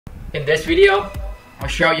In this video, I'll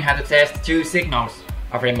show you how to test two signals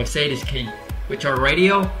of a Mercedes key, which are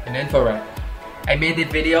radio and infrared. I made this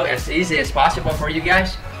video as easy as possible for you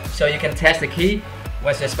guys, so you can test the key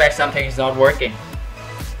when you suspect something is not working.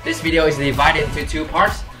 This video is divided into two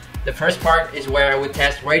parts. The first part is where I will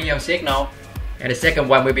test radio signal, and the second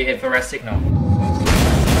one will be infrared signal.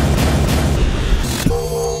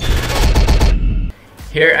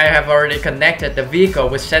 Here I have already connected the vehicle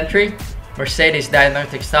with Sentry, Mercedes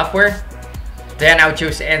Diagnostic software. Then I'll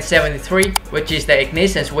choose N73, which is the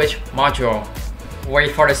ignition switch module.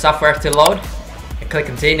 Wait for the software to load and click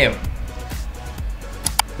continue.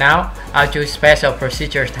 Now I'll choose special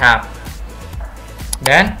procedures tab.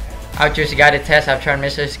 Then I'll choose guided test of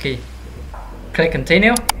transmissions key. Click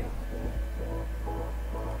continue.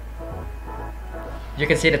 You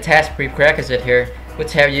can see the test prerequisite here, which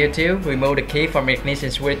tell you to remove the key from ignition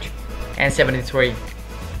switch N73.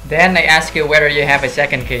 Then they ask you whether you have a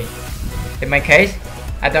second key. In my case,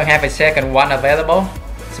 I don't have a second one available,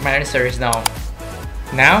 so my answer is no.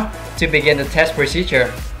 Now, to begin the test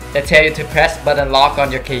procedure, they tell you to press button lock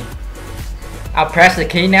on your key. I'll press the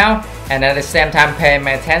key now, and at the same time pay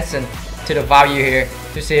my attention to the value here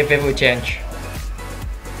to see if it will change.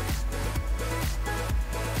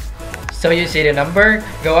 So you see the number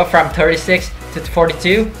go up from 36 to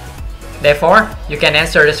 42. Therefore, you can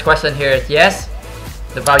answer this question here, yes,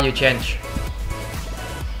 the value change.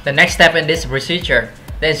 The next step in this procedure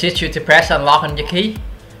then instructs you to press unlock on your key,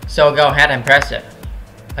 so go ahead and press it.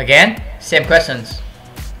 Again, same questions.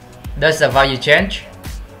 Does the value change?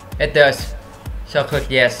 It does, so click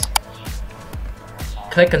yes.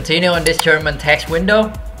 Click continue on this German text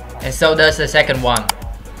window, and so does the second one.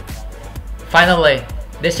 Finally,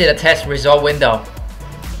 this is the test result window.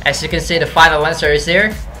 As you can see, the final answer is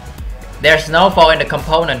here. There's no fault in the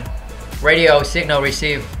component radio signal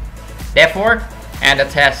received. Therefore, end the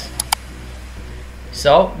test.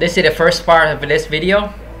 So this is the first part of this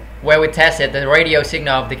video where we tested the radio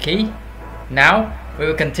signal of the key. Now we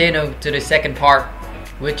will continue to the second part,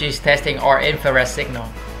 which is testing our infrared signal.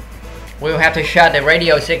 We will have to shut the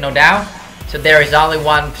radio signal down, so there is only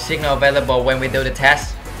one signal available when we do the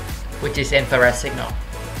test, which is infrared signal.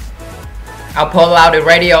 I'll pull out the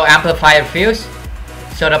radio amplifier fuse,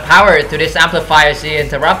 so the power to this amplifier is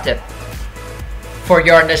interrupted. For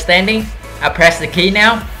your understanding, I'll press the key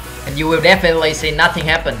now, and you will definitely see nothing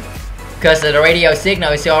happen, because the radio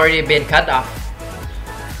signal is already been cut off.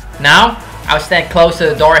 Now, I'll stand close to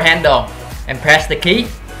the door handle and press the key.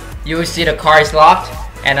 You will see the car is locked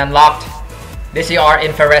and unlocked. This is our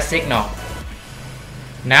infrared signal.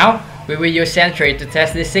 Now, we will use Sentry to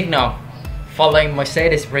test this signal, following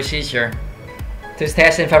Mercedes procedure. To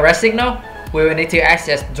test infrared signal, we will need to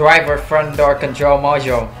access driver front door control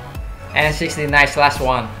module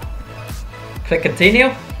N69/1. Click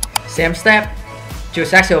continue. Same step.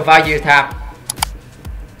 Choose actual value tab.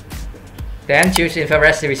 Then choose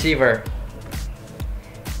infrared receiver.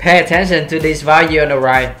 Pay attention to this value on the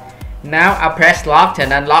right. Now I'll press lock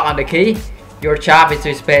and unlock on the key. Your job is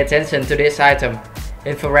to pay attention to this item,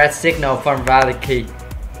 infrared signal from valid key.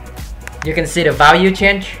 You can see the value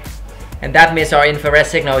change, and that means our infrared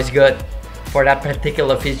signal is good for that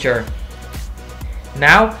particular feature.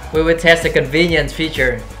 Now we will test the convenience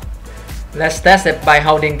feature. Let's test it by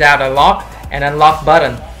holding down the lock and unlock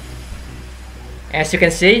button. As you can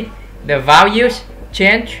see, the values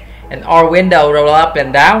change and our window roll up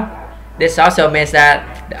and down. This also means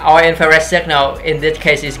that our infrared signal in this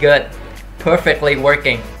case is good, perfectly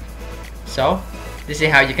working. So this is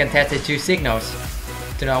how you can test the two signals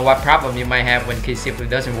to know what problem you might have when key simply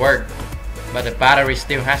doesn't work, but the battery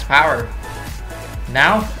still has power.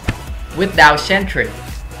 Now, without Sentry,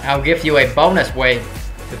 I'll give you a bonus way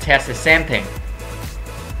to test the same thing.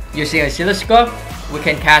 Using oscilloscope, we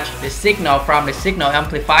can catch the signal from the signal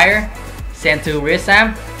amplifier sent to rear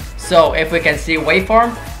amp. So if we can see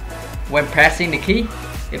waveform when pressing the key,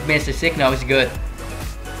 it means the signal is good.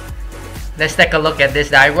 Let's take a look at this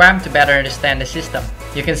diagram to better understand the system.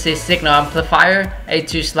 You can see signal amplifier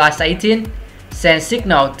A2/18 sends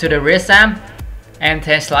signal to the rear amp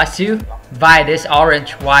M10/2 via this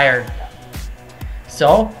orange wire.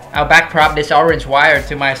 So I'll backprop this orange wire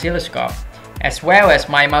to my oscilloscope as well as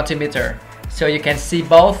my multimeter, so you can see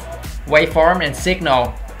both waveform and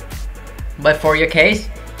signal. But for your case,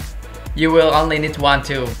 you will only need one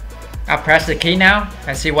too. I'll press the key now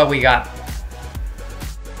and see what we got.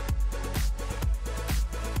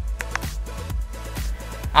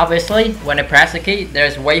 Obviously, when I press the key,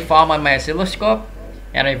 there's waveform on my oscilloscope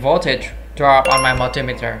and a voltage drop on my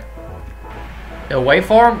multimeter. The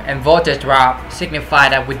waveform and voltage drop signify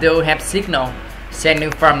that we do have signal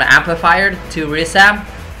sending from the amplifier to rear amp,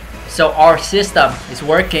 so our system is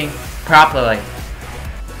working properly.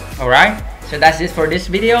 Alright, so that's it for this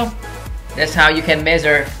video. That's how you can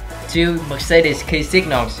measure two Mercedes key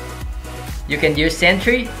signals. You can use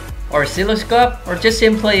Sentry or oscilloscope or just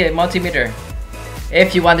simply a multimeter.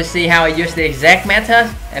 If you want to see how I use the exact method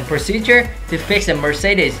and procedure to fix a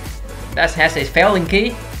Mercedes that has a failing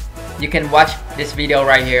key, you can watch this video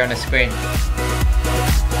right here on the screen.